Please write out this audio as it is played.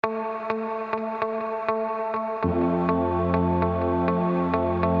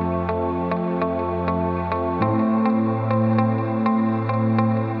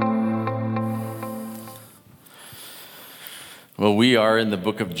We are in the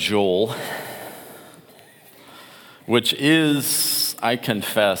book of Joel, which is, I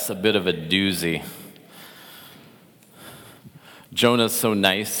confess, a bit of a doozy. Jonah's so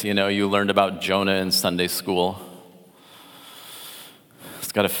nice, you learned about Jonah in Sunday school.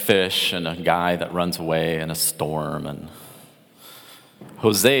 It's got a fish and a guy that runs away and a storm. And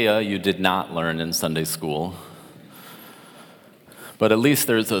Hosea, you did not learn in Sunday school. But at least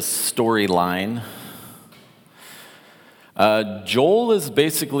there's a storyline. Joel is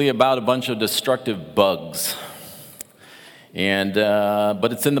basically about a bunch of destructive bugs,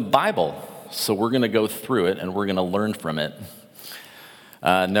 but it's in the Bible, so we're going to go through it and we're going to learn from it.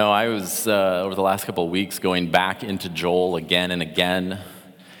 I was over the last couple of weeks going back into Joel again and again,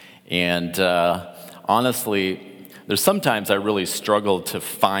 and honestly, there's sometimes I really struggle to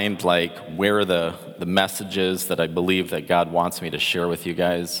find where the messages that I believe that God wants me to share with you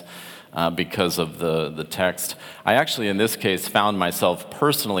guys. Because of the text. I actually, in this case, found myself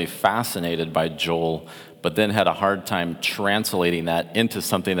personally fascinated by Joel, but then had a hard time translating that into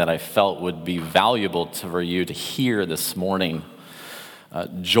something that I felt would be valuable for you to hear this morning.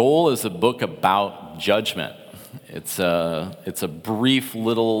 Joel is a book about judgment. It's a brief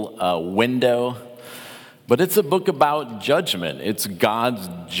little window, but it's a book about judgment. It's God's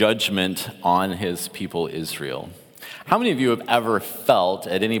judgment on his people Israel. How many of you have ever felt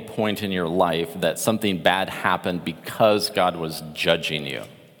at any point in your life that something bad happened because God was judging you?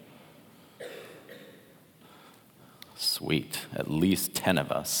 Sweet, at least 10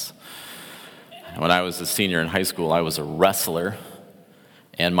 of us. When I was a senior in high school, I was a wrestler,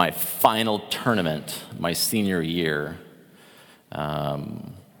 and my final tournament, my senior year, it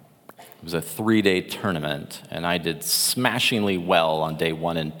was a 3-day tournament, and I did smashingly well on day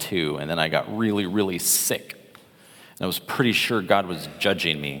 1 and 2, and then I got really, really sick. I was pretty sure God was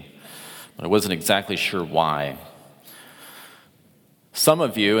judging me, but I wasn't exactly sure why. Some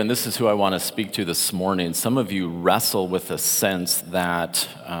of you, and this is who I want to speak to this morning, some of you wrestle with a sense that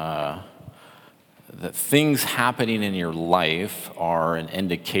things happening in your life are an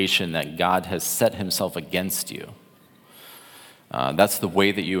indication that God has set himself against you. That's the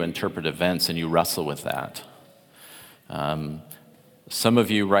way that you interpret events, and you wrestle with that. Some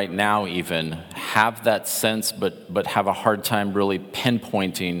of you right now even have that sense, but have a hard time really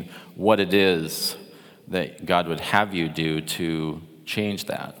pinpointing what it is that God would have you do to change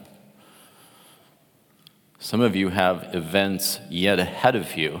that. Some of you have events yet ahead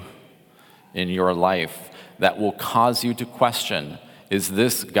of you in your life that will cause you to question, is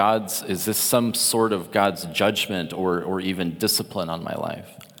this some sort of God's judgment or even discipline on my life?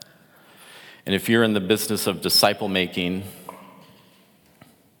 And if you're in the business of disciple making,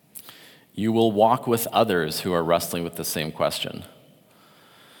 you will walk with others who are wrestling with the same question.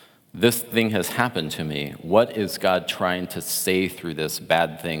 This thing has happened to me. What is God trying to say through this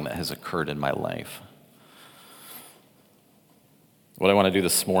bad thing that has occurred in my life? What I want to do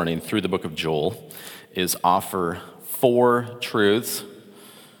this morning through the book of Joel is offer 4 truths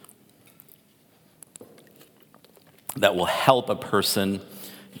that will help a person,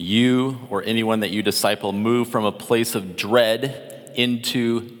 you or anyone that you disciple, move from a place of dread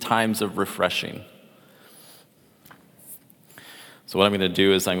into times of refreshing. So what I'm going to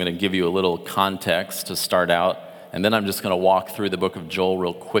do is I'm going to give you a little context to start out, and then I'm just going to walk through the book of Joel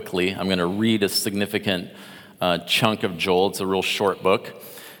real quickly. I'm going to read a significant chunk of Joel. It's a real short book.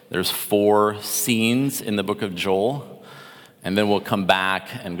 There's 4 scenes in the book of Joel, and then we'll come back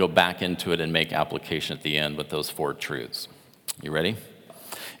and go back into it and make application at the end with those 4 truths. You ready?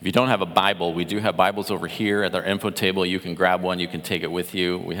 If you don't have a Bible, we do have Bibles over here at our info table. You can grab one. You can take it with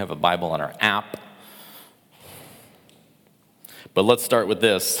you. We have a Bible on our app. But let's start with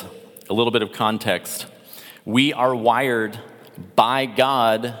this, a little bit of context. We are wired by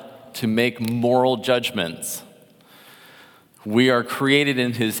God to make moral judgments. We are created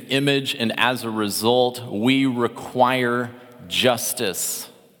in his image, and as a result, we require justice.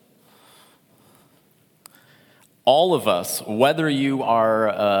 All of us, whether you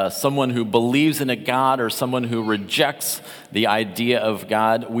are someone who believes in a God or someone who rejects the idea of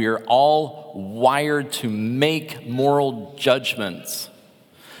God, we are all wired to make moral judgments.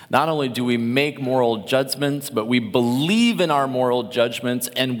 Not only do we make moral judgments, but we believe in our moral judgments,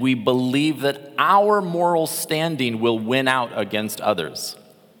 and we believe that our moral standing will win out against others.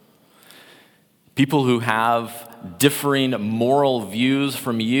 People who have differing moral views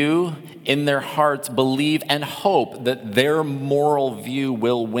from you, in their hearts believe and hope that their moral view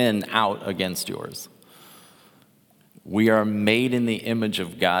will win out against yours. We are made in the image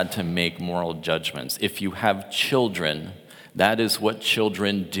of God to make moral judgments. If you have children, that is what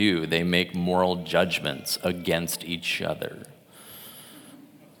children do. They make moral judgments against each other.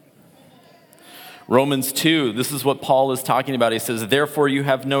 Romans 2, this is what Paul is talking about. He says, "Therefore you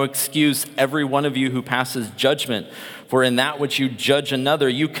have no excuse, every one of you who passes judgment. For in that which you judge another,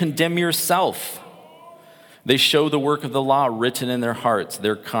 you condemn yourself. They show the work of the law written in their hearts,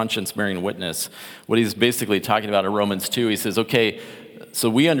 their conscience bearing witness." What he's basically talking about in Romans 2, he says, okay, so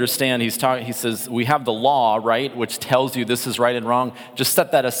we understand, he says, we have the law, right, which tells you this is right and wrong. Just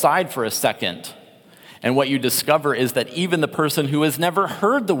set that aside for a second. And what you discover is that even the person who has never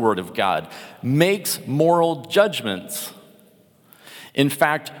heard the word of God makes moral judgments. In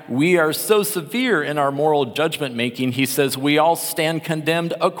fact, we are so severe in our moral judgment making, he says, we all stand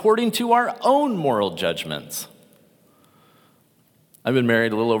condemned according to our own moral judgments. I've been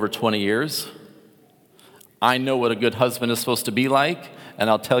married a little over 20 years. I know what a good husband is supposed to be like, and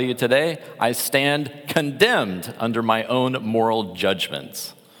I'll tell you today, I stand condemned under my own moral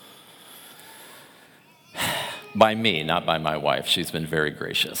judgments. By me, not by my wife. She's been very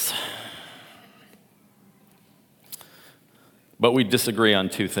gracious. But we disagree on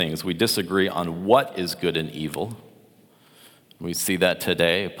two things. We disagree on what is good and evil. We see that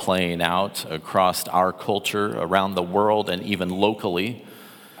today playing out across our culture, around the world, and even locally.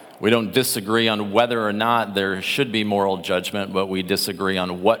 We don't disagree on whether or not there should be moral judgment, but we disagree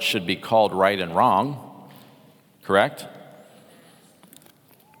on what should be called right and wrong. Correct?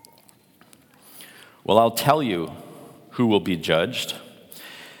 Well, I'll tell you who will be judged.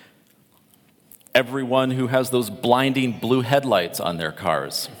 Everyone who has those blinding blue headlights on their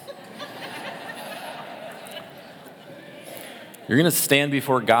cars. You're going to stand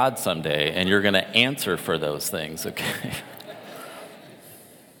before God someday, and you're going to answer for those things, okay?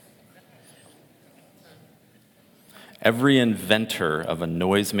 Every inventor of a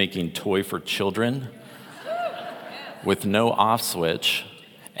noise-making toy for children with no off switch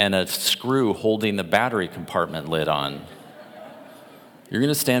and a screw holding the battery compartment lid on. You're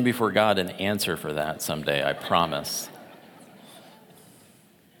going to stand before God and answer for that someday, I promise.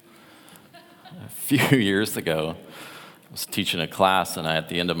 A few years ago, I was teaching a class, and at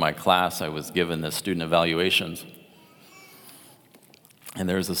the end of my class, I was given the student evaluations. And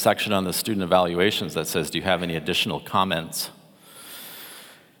there's a section on the student evaluations that says, "Do you have any additional comments?"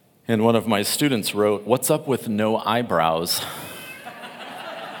 And one of my students wrote, "What's up with no eyebrows?"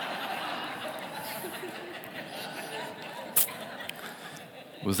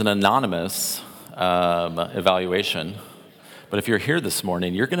 It was an anonymous evaluation. But if you're here this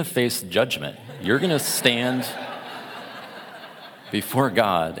morning, you're going to face judgment. You're going to stand before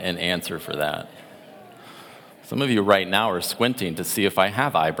God and answer for that. Some of you right now are squinting to see if I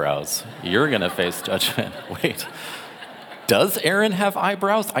have eyebrows. You're going to face judgment. Wait, does Aaron have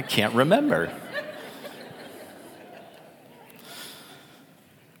eyebrows? I can't remember.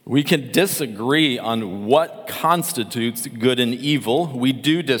 We can disagree on what constitutes good and evil. We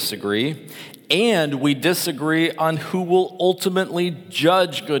do disagree. And we disagree on who will ultimately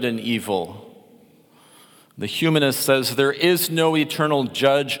judge good and evil. The humanist says there is no eternal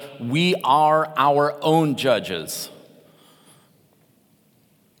judge. We are our own judges.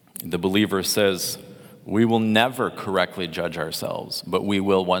 The believer says we will never correctly judge ourselves, but we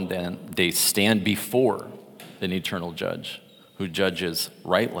will one day stand before an eternal judge who judges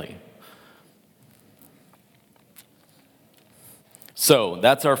rightly. So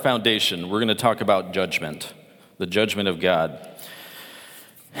that's our foundation. We're going to talk about judgment, the judgment of God.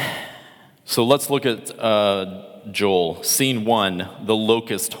 So let's look at Joel, scene 1, the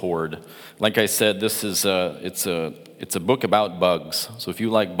locust horde. Like I said, this is it's a book about bugs. So if you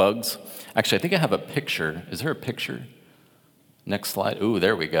like bugs, actually, I think I have a picture. Is there a picture? Next slide. Ooh,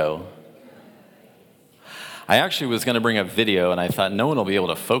 there we go. I actually was going to bring a video, and I thought no one will be able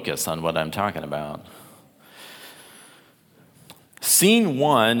to focus on what I'm talking about. Scene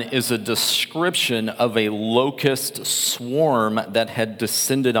 1 is a description of a locust swarm that had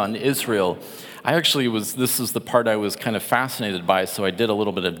descended on Israel. This is the part I was kind of fascinated by, so I did a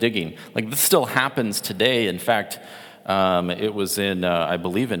little bit of digging. Like, this still happens today. In fact, it was I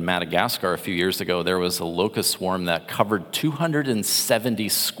believe in Madagascar a few years ago, there was a locust swarm that covered 270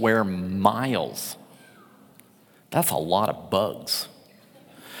 square miles. That's a lot of bugs.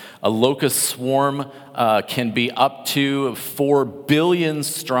 A locust swarm can be up to 4 billion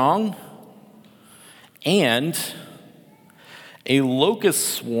strong, and a locust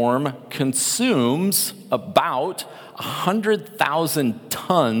swarm consumes about 100,000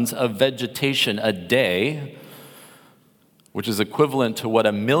 tons of vegetation a day, which is equivalent to what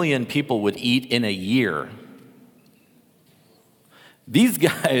 1 million people would eat in a year. These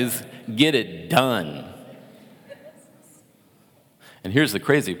guys get it done. And here's the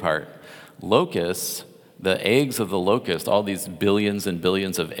crazy part. Locusts The eggs of the locust, all these billions and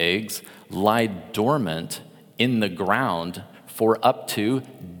billions of eggs, lie dormant in the ground for up to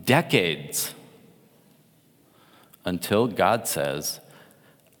decades until God says,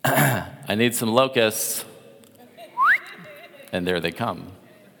 I need some locusts. And there they come.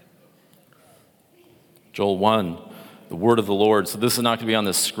 Joel 1, the word of the Lord. So this is not going to be on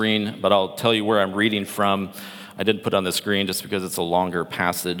the screen, but I'll tell you where I'm reading from. I didn't put it on the screen just because it's a longer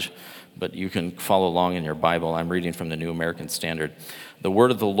passage, but you can follow along in your Bible. I'm reading from the New American Standard. The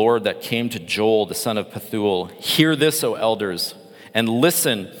word of the Lord that came to Joel, the son of Pethuel. Hear this, O elders, and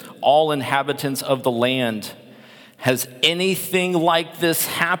listen, all inhabitants of the land. Has anything like this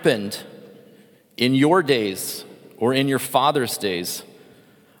happened in your days or in your father's days?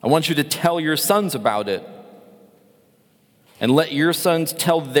 I want you to tell your sons about it. And let your sons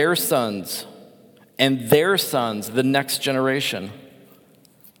tell their sons and their sons, the next generation.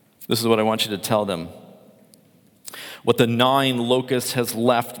 This is what I want you to tell them. What the gnawing locust has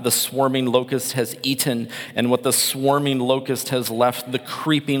left, the swarming locust has eaten. And what the swarming locust has left, the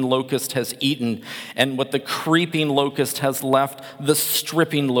creeping locust has eaten. And what the creeping locust has left, the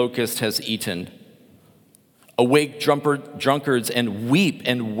stripping locust has eaten. Awake, drunkards, and weep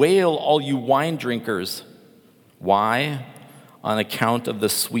and wail, all you wine drinkers. Why? On account of the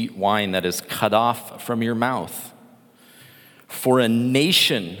sweet wine that is cut off from your mouth. For a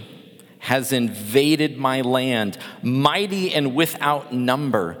nation has invaded my land, mighty and without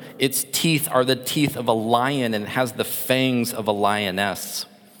number. Its teeth are the teeth of a lion and has the fangs of a lioness.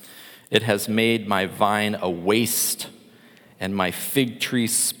 It has made my vine a waste and my fig tree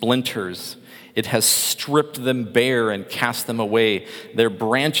splinters. It has stripped them bare and cast them away. Their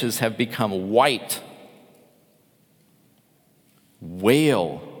branches have become white.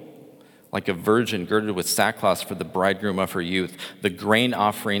 Wail like a virgin girded with sackcloth for the bridegroom of her youth. The grain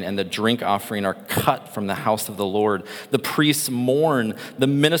offering and the drink offering are cut from the house of the Lord. The priests mourn, the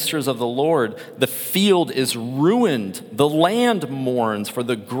ministers of the Lord. The field is ruined. The land mourns, for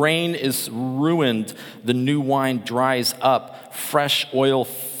the grain is ruined. The new wine dries up. Fresh oil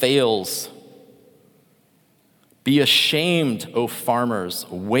fails. Be ashamed, O farmers,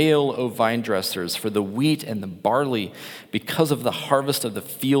 wail, O vine dressers, for the wheat and the barley, because of the harvest of the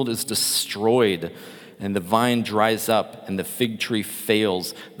field is destroyed, and the vine dries up, and the fig tree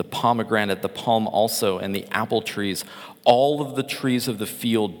fails, the pomegranate, the palm also, and the apple trees. All of the trees of the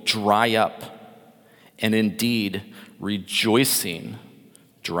field dry up, and indeed rejoicing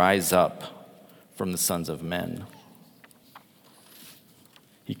dries up from the sons of men.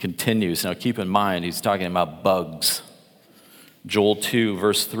 He continues. Now keep in mind, he's talking about bugs. Joel 2,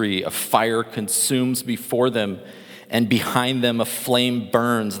 verse 3, a fire consumes before them, and behind them a flame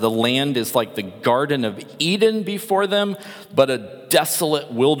burns. The land is like the Garden of Eden before them, but a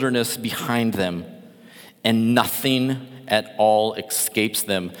desolate wilderness behind them, and nothing at all escapes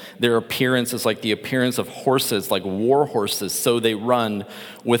them. Their appearance is like the appearance of horses, like war horses, so they run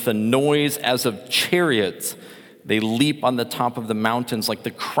with a noise as of chariots. They leap on the top of the mountains like the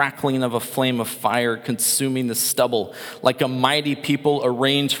crackling of a flame of fire consuming the stubble, like a mighty people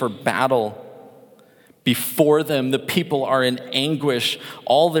arranged for battle. Before them, the people are in anguish.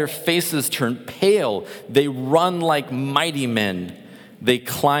 All their faces turn pale. They run like mighty men. They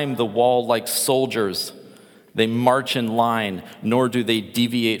climb the wall like soldiers. They march in line, nor do they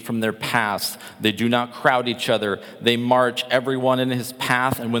deviate from their paths. They do not crowd each other. They march, everyone in his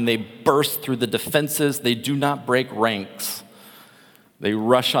path, and when they burst through the defenses, they do not break ranks. They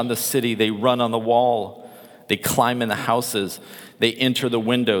rush on the city. They run on the wall. They climb in the houses. They enter the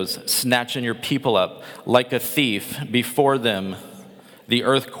windows, snatching your people up. Like a thief, before them, the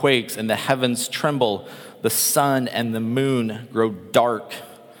earth quakes and the heavens tremble. The sun and the moon grow dark,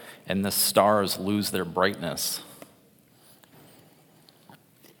 and the stars lose their brightness.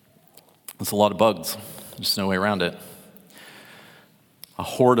 There's a lot of bugs. There's no way around it. A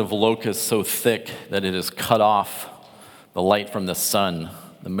horde of locusts so thick that it has cut off the light from the sun,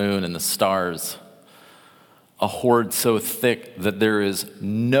 the moon, and the stars. A horde so thick that there is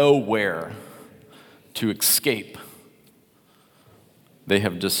nowhere to escape. They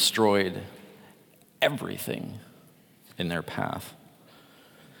have destroyed everything in their path.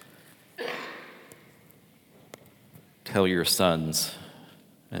 Tell your sons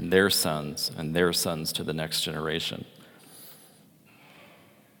and their sons and their sons to the next generation.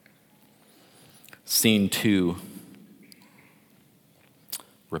 Scene 2,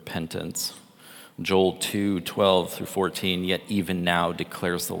 repentance. Joel 2:12 through 14, yet even now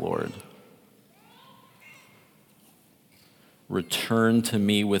declares the Lord. Return to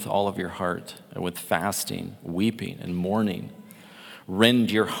me with all of your heart and with fasting, weeping, and mourning. Rend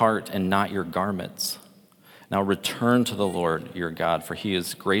your heart and not your garments. Now return to the Lord your God, for he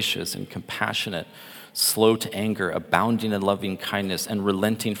is gracious and compassionate, slow to anger, abounding in loving kindness, and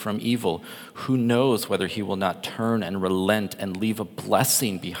relenting from evil. Who knows whether he will not turn and relent and leave a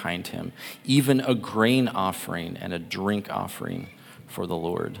blessing behind him, even a grain offering and a drink offering for the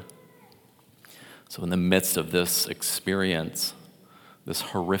Lord. So in the midst of this experience, this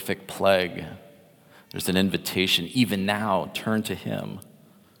horrific plague, there's an invitation, even now, turn to him.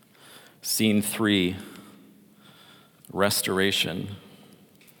 Scene 3, restoration.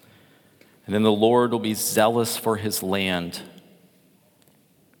 And then the Lord will be zealous for his land,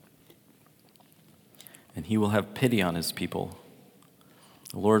 and he will have pity on his people.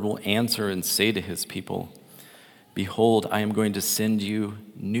 The Lord will answer and say to his people, behold, I am going to send you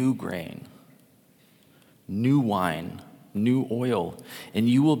new grain, new wine, new oil, and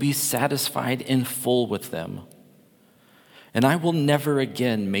you will be satisfied in full with them. And I will never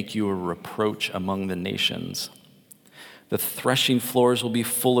again make you a reproach among the nations. The threshing floors will be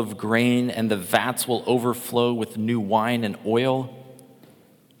full of grain, and the vats will overflow with new wine and oil.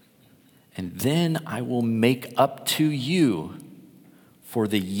 And then I will make up to you for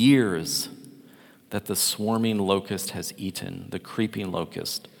the years that the swarming locust has eaten, the creeping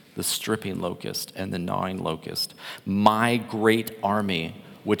locust, the stripping locust, and the gnawing locust, my great army,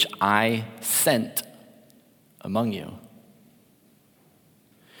 which I sent among you.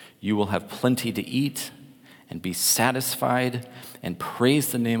 You will have plenty to eat and be satisfied, and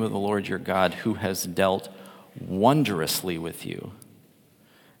praise the name of the Lord your God, who has dealt wondrously with you.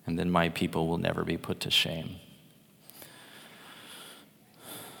 And then my people will never be put to shame.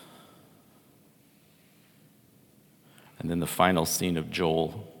 And then the final scene of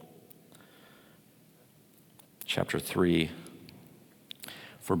Joel, chapter 3.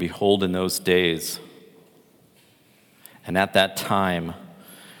 For behold, in those days, and at that time,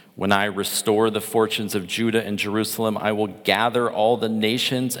 when I restore the fortunes of Judah and Jerusalem, I will gather all the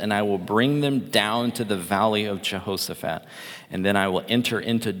nations, and I will bring them down to the valley of Jehoshaphat. And then I will enter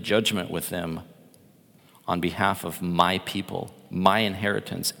into judgment with them on behalf of my people, my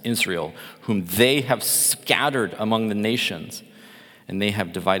inheritance, Israel, whom they have scattered among the nations, and they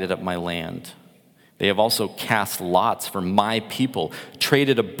have divided up my land. They have also cast lots for my people,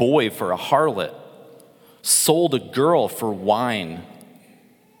 traded a boy for a harlot, sold a girl for wine.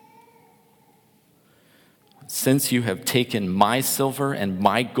 Since you have taken my silver and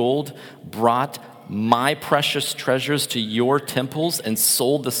my gold, brought my precious treasures to your temples, and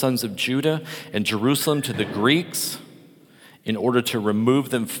sold the sons of Judah and Jerusalem to the Greeks in order to remove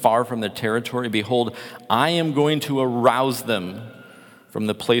them far from their territory, behold, I am going to arouse them from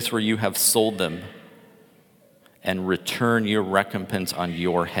the place where you have sold them and return your recompense on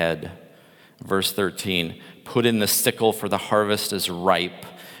your head. Verse 13, put in the sickle, for the harvest is ripe.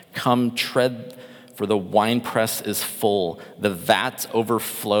 Come, tread, for the winepress is full. The vats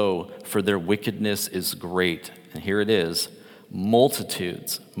overflow, for their wickedness is great. And here it is,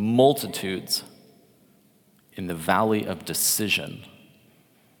 multitudes in the valley of decision.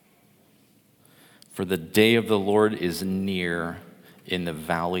 For the day of the Lord is near in the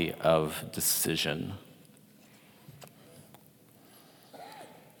valley of decision.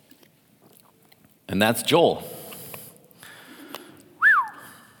 And that's Joel.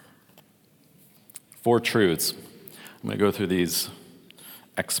 4 truths. I'm going to go through these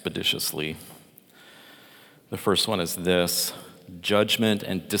expeditiously. The first one is this: judgment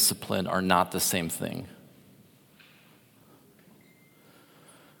and discipline are not the same thing.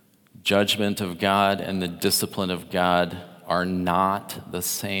 Judgment of God and the discipline of God are not the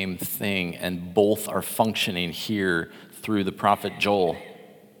same thing, and both are functioning here through the prophet Joel.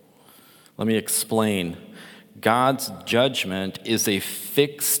 Let me explain. God's judgment is a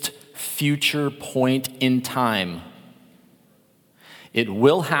fixed future point in time. It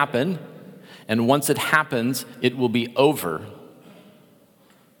will happen, and once it happens, it will be over.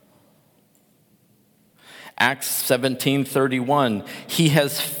 Acts 17:31, he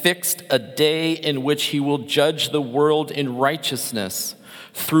has fixed a day in which he will judge the world in righteousness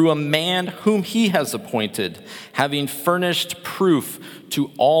through a man whom he has appointed, having furnished proof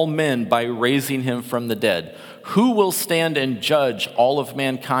to all men by raising him from the dead. Who will stand and judge all of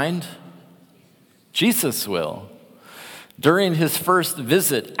mankind? Jesus will. During his first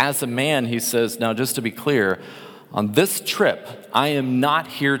visit as a man, he says, now just to be clear, on this trip, I am not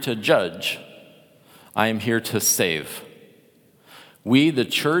here to judge. I am here to save. We, the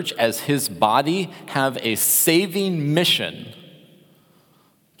church, as his body, have a saving mission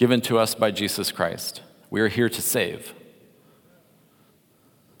given to us by Jesus Christ. We are here to save.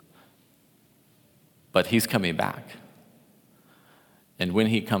 But he's coming back. And when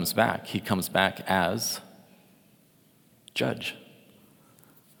he comes back as judge.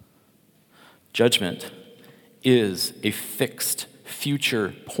 Judgment is a fixed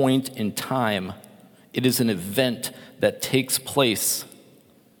future point in time. It is an event that takes place,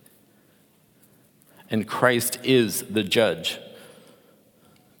 and Christ is the judge.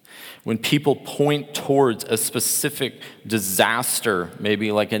 When people point towards a specific disaster,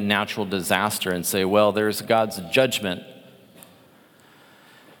 maybe like a natural disaster, and say, well, there's God's judgment,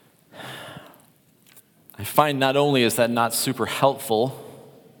 I find not only is that not super helpful,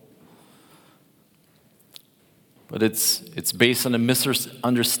 but it's based on a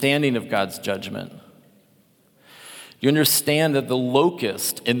misunderstanding of God's judgment. You understand that the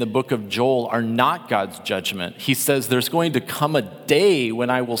locusts in the book of Joel are not God's judgment. He says there's going to come a day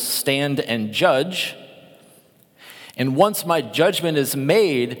when I will stand and judge. And once my judgment is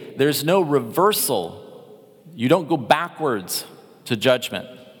made, there's no reversal. You don't go backwards to judgment.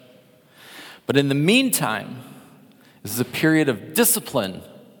 But in the meantime, this is a period of discipline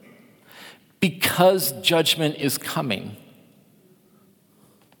because judgment is coming.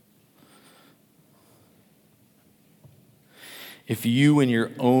 If you in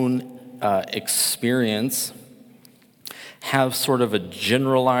your own experience have sort of a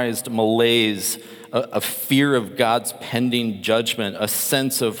generalized malaise, a fear of God's pending judgment, a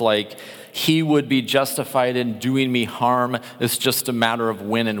sense of like, he would be justified in doing me harm, it's just a matter of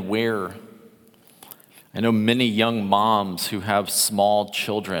when and where. I know many young moms who have small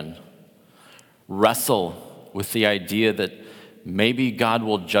children wrestle with the idea that maybe God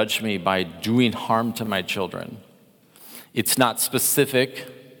will judge me by doing harm to my children. It's not specific.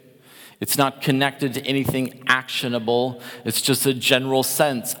 It's not connected to anything actionable. It's just a general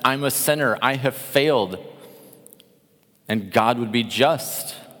sense. I'm a sinner. I have failed. And God would be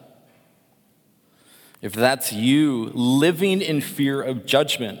just. If that's you living in fear of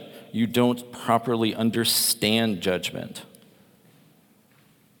judgment, you don't properly understand judgment.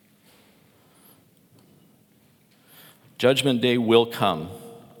 Judgment day will come.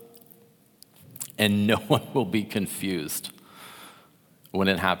 And no one will be confused when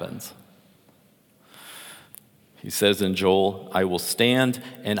it happens. He says in Joel, I will stand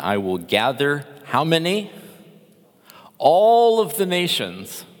and I will gather, how many? All of the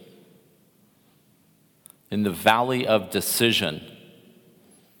nations in the valley of decision.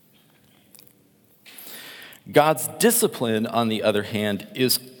 God's discipline, on the other hand,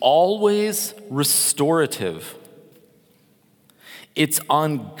 is always restorative. It's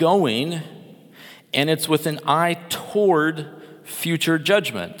ongoing. And it's with an eye toward future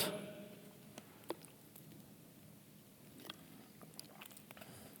judgment.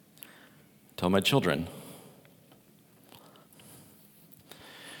 Tell my children.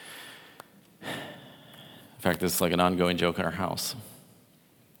 In fact, this is like an ongoing joke in our house.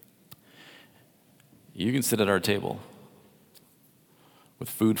 You can sit at our table with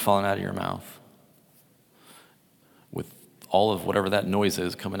food falling out of your mouth, with all of whatever that noise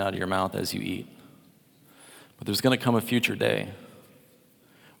is coming out of your mouth as you eat. But there's going to come a future day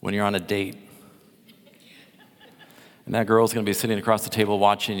when you're on a date. And that girl's going to be sitting across the table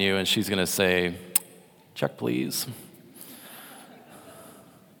watching you, and she's going to say, check, please.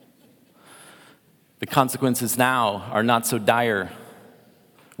 The consequences now are not so dire.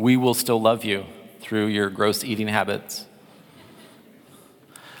 We will still love you through your gross eating habits.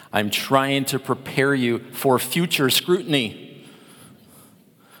 I'm trying to prepare you for future scrutiny,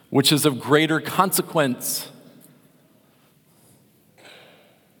 which is of greater consequence.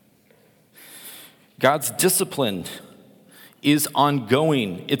 God's discipline is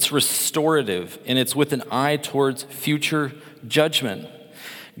ongoing, it's restorative, and it's with an eye towards future judgment.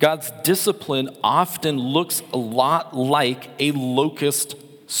 God's discipline often looks a lot like a locust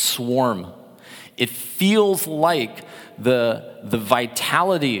swarm. It feels like the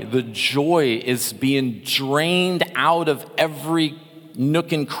vitality, the joy is being drained out of every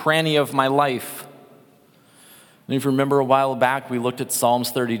nook and cranny of my life. And if you remember a while back, we looked at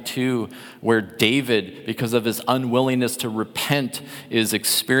Psalms 32, where David, because of his unwillingness to repent, is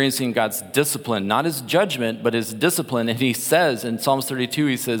experiencing God's discipline, not his judgment, but his discipline. And he says in Psalms 32,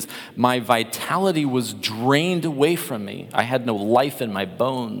 he says, my vitality was drained away from me. I had no life in my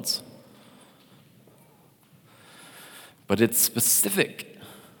bones. But it's specific.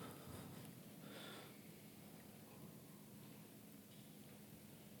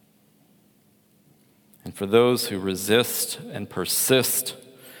 And for those who resist and persist,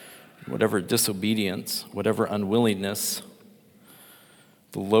 whatever disobedience, whatever unwillingness,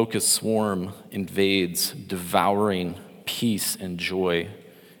 the locust swarm invades, devouring peace and joy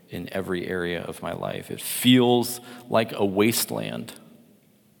in every area of my life. It feels like a wasteland.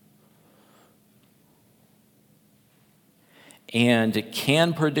 And it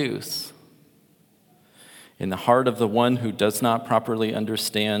can produce in the heart of the one who does not properly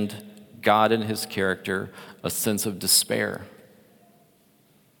understand God and his character a sense of despair.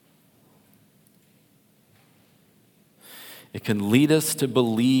 It can lead us to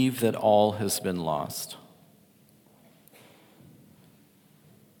believe that all has been lost.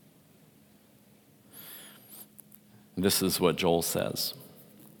 This is what Joel says.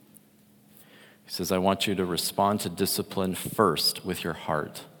 He says, I want you to respond to discipline first with your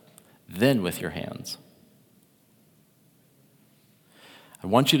heart, then with your hands. I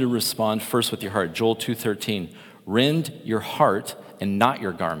want you to respond first with your heart. Joel 2:13, rend your heart and not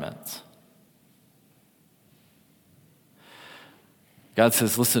your garments. God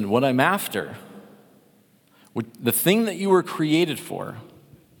says, listen, what I'm after, the thing that you were created for,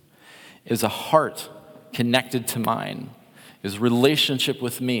 is a heart connected to mine, is relationship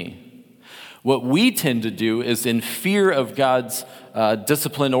with me. What we tend to do is in fear of God's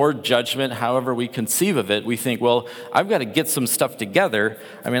discipline or judgment, however we conceive of it, we think, well, I've got to get some stuff together.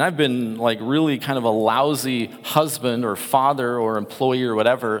 I mean, I've been like really kind of a lousy husband or father or employee or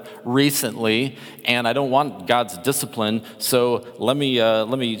whatever recently, and I don't want God's discipline, so let me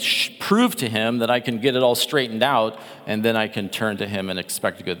prove to him that I can get it all straightened out, and then I can turn to him and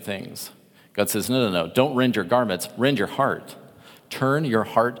expect good things. God says, no, don't rend your garments, rend your heart. Turn your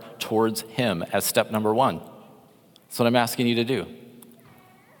heart towards him as step number one. That's what I'm asking you to do.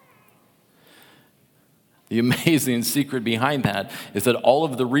 The amazing secret behind that is that all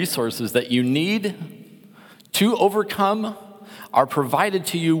of the resources that you need to overcome are provided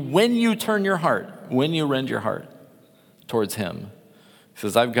to you when you turn your heart, when you rend your heart towards him. He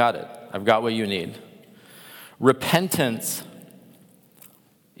says, I've got it. I've got what you need. Repentance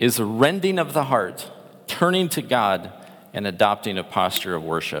is a rending of the heart, turning to God, and adopting a posture of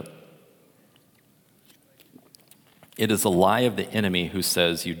worship. It is a lie of the enemy who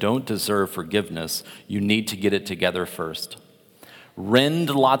says you don't deserve forgiveness, you need to get it together first. Rend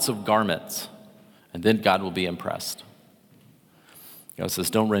lots of garments, and then God will be impressed. God says,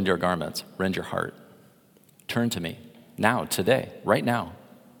 don't rend your garments, rend your heart. Turn to me, now, today, right now.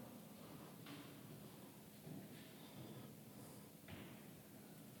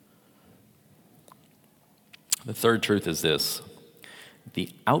 The third truth is this: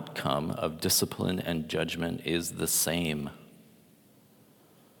 the outcome of discipline and judgment is the same.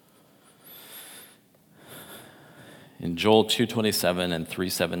 In Joel 2:27 and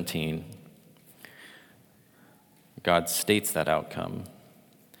 3:17, God states that outcome.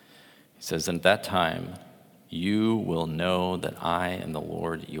 He says, "At that time, you will know that I am the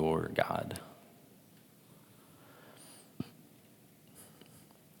Lord your God."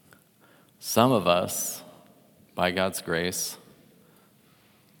 Some of us, by God's grace,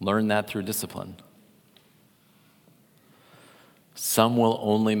 learn that through discipline. Some will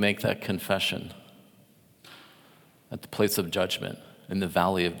only make that confession at the place of judgment, in the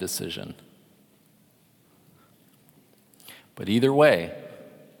valley of decision. But either way,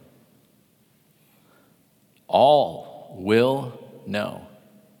 all will know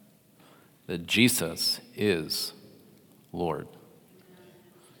that Jesus is Lord,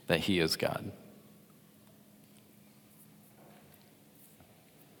 that he is God.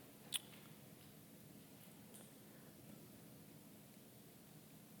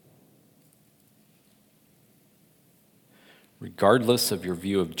 Regardless of your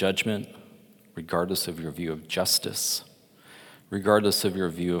view of judgment, regardless of your view of justice, regardless of your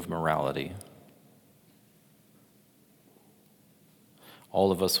view of morality,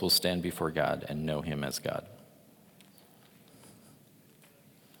 all of us will stand before God and know him as God.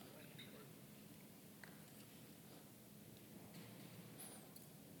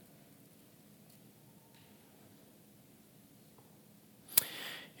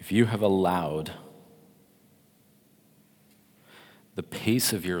 If you have allowed the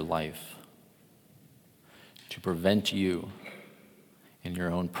pace of your life to prevent you in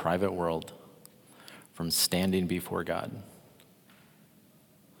your own private world from standing before God,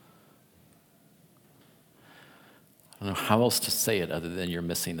 I don't know how else to say it other than you're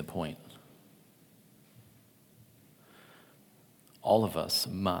missing the point. All of us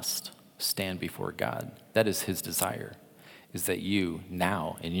must stand before God. That is his desire, is that you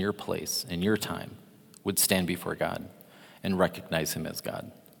now, in your place, in your time, would stand before God and recognize him as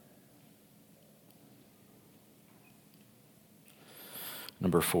God.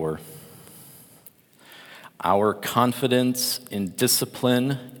 Number 4, our confidence in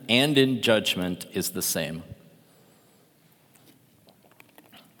discipline and in judgment is the same.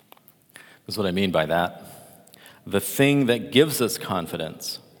 This is what I mean by that. The thing that gives us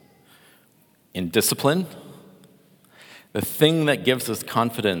confidence in discipline, The thing that gives us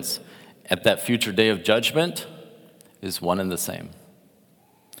confidence at that future day of judgment is one and the same.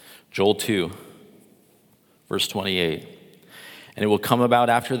 Joel 2, verse 28. And it will come about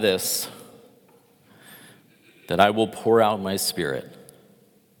after this that I will pour out my Spirit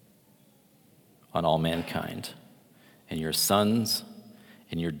on all mankind, and your sons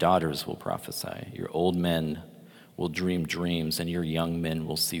and your daughters will prophesy. Your old men will dream dreams, and your young men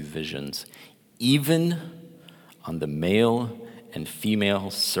will see visions. Even on the male and female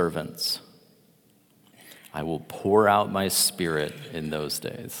servants, I will pour out my Spirit in those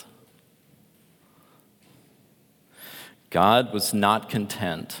days. God was not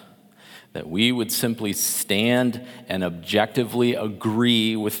content that we would simply stand and objectively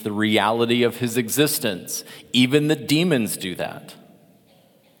agree with the reality of his existence. Even the demons do that.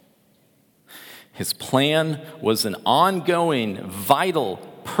 His plan was an ongoing, vital,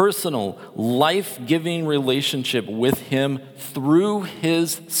 personal, life-giving relationship with him through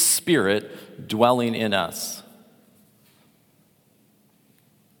his Spirit dwelling in us.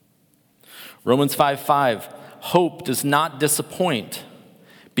 Romans 5:5, hope does not disappoint,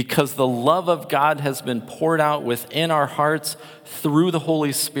 because the love of God has been poured out within our hearts through the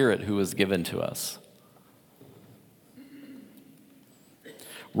Holy Spirit who is given to us.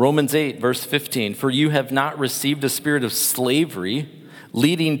 Romans 8, verse 15, for you have not received a spirit of slavery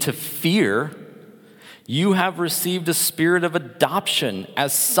leading to fear. You have received a spirit of adoption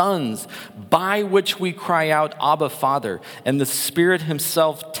as sons, by which we cry out, Abba, Father. And the Spirit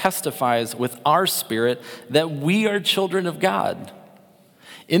himself testifies with our spirit that we are children of God.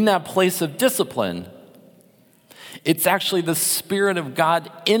 In that place of discipline, it's actually the Spirit of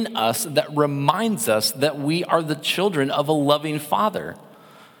God in us that reminds us that we are the children of a loving Father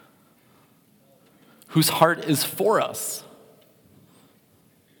whose heart is for us.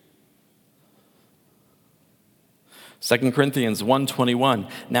 2 Corinthians 1:21,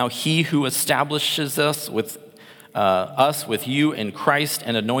 now he who establishes us with you in Christ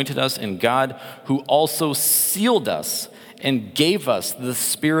and anointed us in God, who also sealed us and gave us the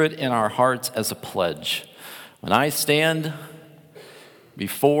Spirit in our hearts as a pledge. When I stand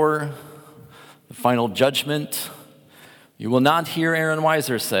before the final judgment, you will not hear Aaron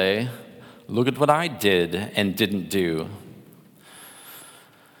Weiser say, look at what I did and didn't do.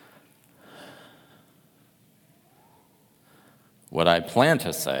 What I plan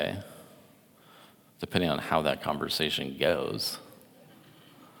to say, depending on how that conversation goes,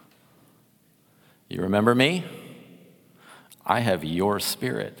 you remember me? I have your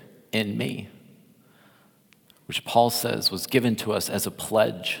Spirit in me, which Paul says was given to us as a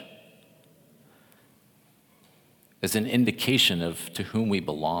pledge, as an indication of to whom we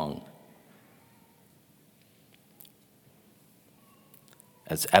belong,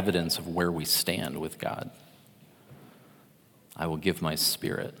 as evidence of where we stand with God. I will give my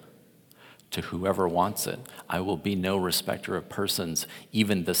Spirit to whoever wants it. I will be no respecter of persons.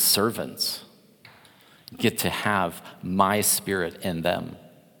 Even the servants get to have my Spirit in them,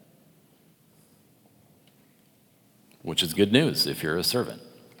 which is good news if you're a servant,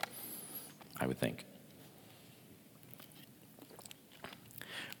 I would think.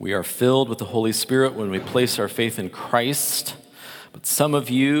 We are filled with the Holy Spirit when we place our faith in Christ, but some of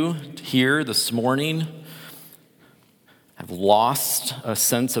you here this morning have lost a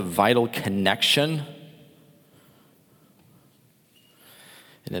sense of vital connection.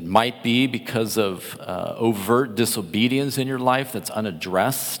 And it might be because of overt disobedience in your life that's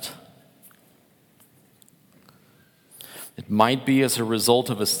unaddressed. It might be as a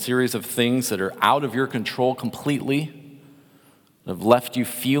result of a series of things that are out of your control completely, that have left you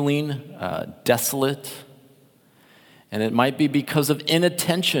feeling desolate. And it might be because of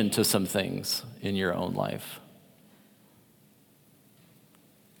inattention to some things in your own life.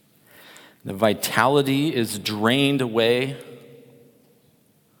 The vitality is drained away.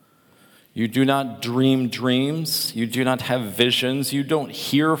 You do not dream dreams. You do not have visions. You don't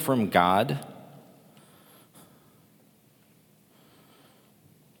hear from God.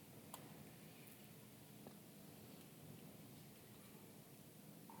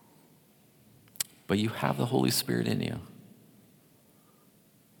 But you have the Holy Spirit in you.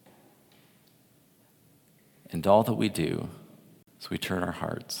 And all that we do is we turn our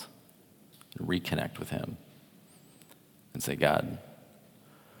hearts and reconnect with him and say, God,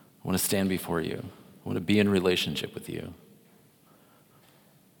 I want to stand before you. I want to be in relationship with you.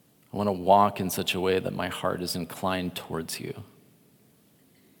 I want to walk in such a way that my heart is inclined towards you.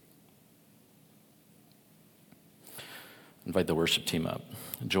 Invite the worship team up.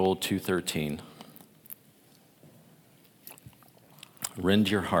 Joel 2:13. Rend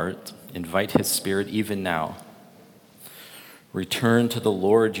your heart. Invite his Spirit even now Return to the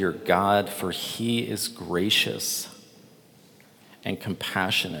Lord your God, for he is gracious and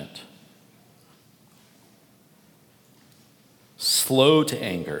compassionate, slow to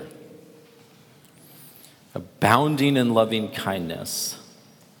anger, abounding in loving kindness,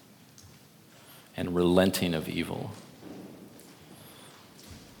 and relenting of evil.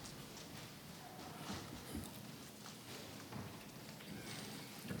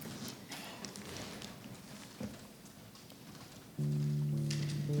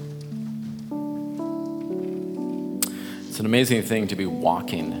 It's an amazing thing to be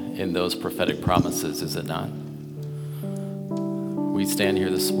walking in those prophetic promises, is it not? We stand here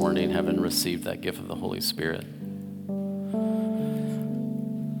this morning having received that gift of the Holy Spirit.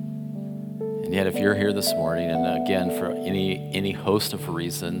 And yet if you're here this morning, and again, for any host of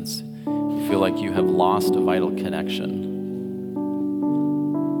reasons, you feel like you have lost a vital connection.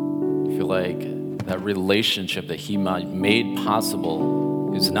 You feel like that relationship that he made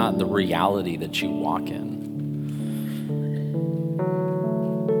possible is not the reality that you walk in.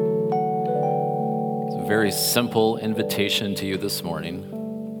 Very simple invitation to you this morning.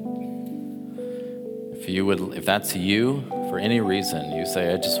 If that's you, for any reason, you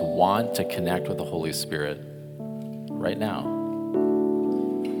say, I just want to connect with the Holy Spirit right now.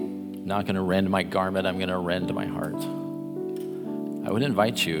 I'm not going to rend my garment, I'm going to rend my heart. I would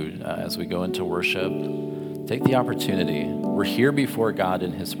invite you, as we go into worship, take the opportunity. We're here before God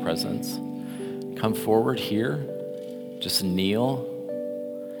in his presence. Come forward here, just kneel.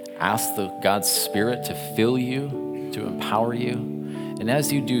 Ask God's Spirit to fill you, to empower you. And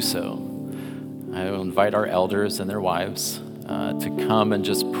as you do so, I will invite our elders and their wives to come and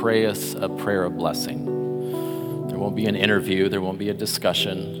just pray us a prayer of blessing. There won't be an interview, there won't be a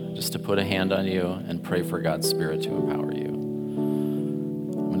discussion, just to put a hand on you and pray for God's Spirit to empower you.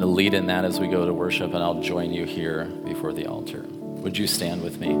 I'm going to lead in that as we go to worship, and I'll join you here before the altar. Would you stand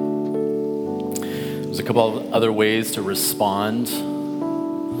with me? There's a couple of other ways to respond.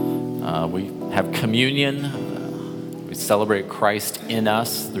 We have communion. We celebrate Christ in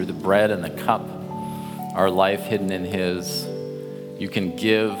us through the bread and the cup, our life hidden in his. You can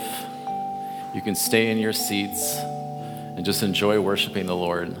give. You can stay in your seats and just enjoy worshiping the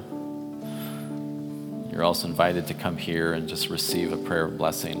Lord. You're also invited to come here and just receive a prayer of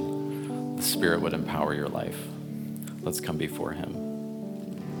blessing. The Spirit would empower your life. Let's come before him.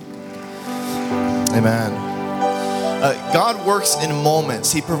 Amen. God works in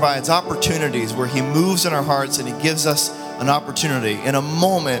moments. He provides opportunities where he moves in our hearts, and he gives us an opportunity in a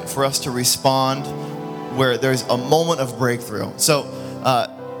moment for us to respond, where there's a moment of breakthrough. So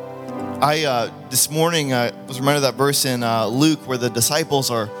I this morning was reminded of that verse in Luke where the disciples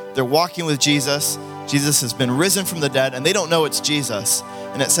they're walking with Jesus. Jesus has been risen from the dead, and they don't know it's Jesus.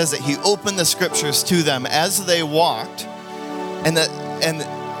 And it says that he opened the scriptures to them as they walked, and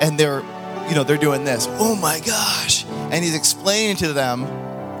they're doing this. Oh my gosh. And he's explaining to them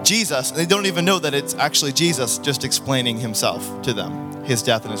Jesus, and they don't even know that it's actually Jesus just explaining himself to them, his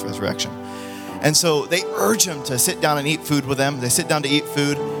death and his resurrection. And so they urge him to sit down and eat food with them. They sit down to eat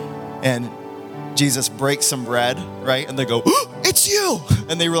food, and Jesus breaks some bread, right? And they go, oh, it's you!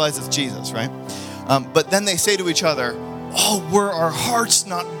 And they realize it's Jesus, right? But then they say to each other, oh, were our hearts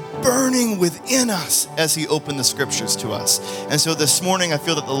not burning within us as he opened the scriptures to us? And so this morning I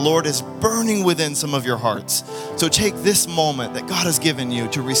feel that the Lord is burning within some of your hearts. So take this moment that God has given you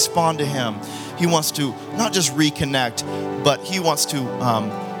to respond to him. He wants to not just reconnect, but he wants to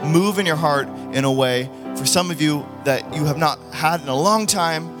move in your heart in a way for some of you that you have not had in a long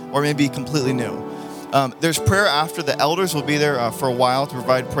time, or maybe completely new. There's prayer after. The elders will be there for a while to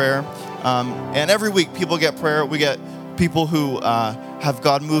provide prayer. And every week people get prayer. We get people who have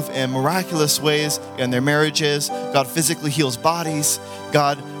God move in miraculous ways in their marriages. God physically heals bodies.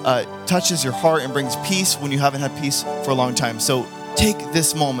 God touches your heart and brings peace when you haven't had peace for a long time. So take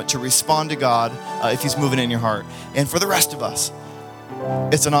this moment to respond to God if he's moving in your heart. And for the rest of us,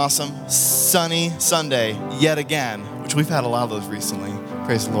 it's an awesome sunny Sunday yet again, which we've had a lot of those recently.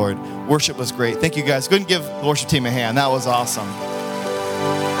 Praise the Lord. Worship was great. Thank you guys. Go ahead and give the worship team a hand. That was awesome.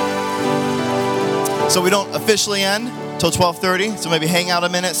 So we don't officially end till 12:30, so maybe hang out a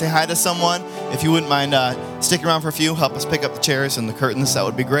minute, say hi to someone. If you wouldn't mind sticking around for a few, help us pick up the chairs and the curtains, that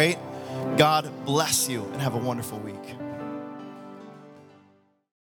would be great. God bless you and have a wonderful week.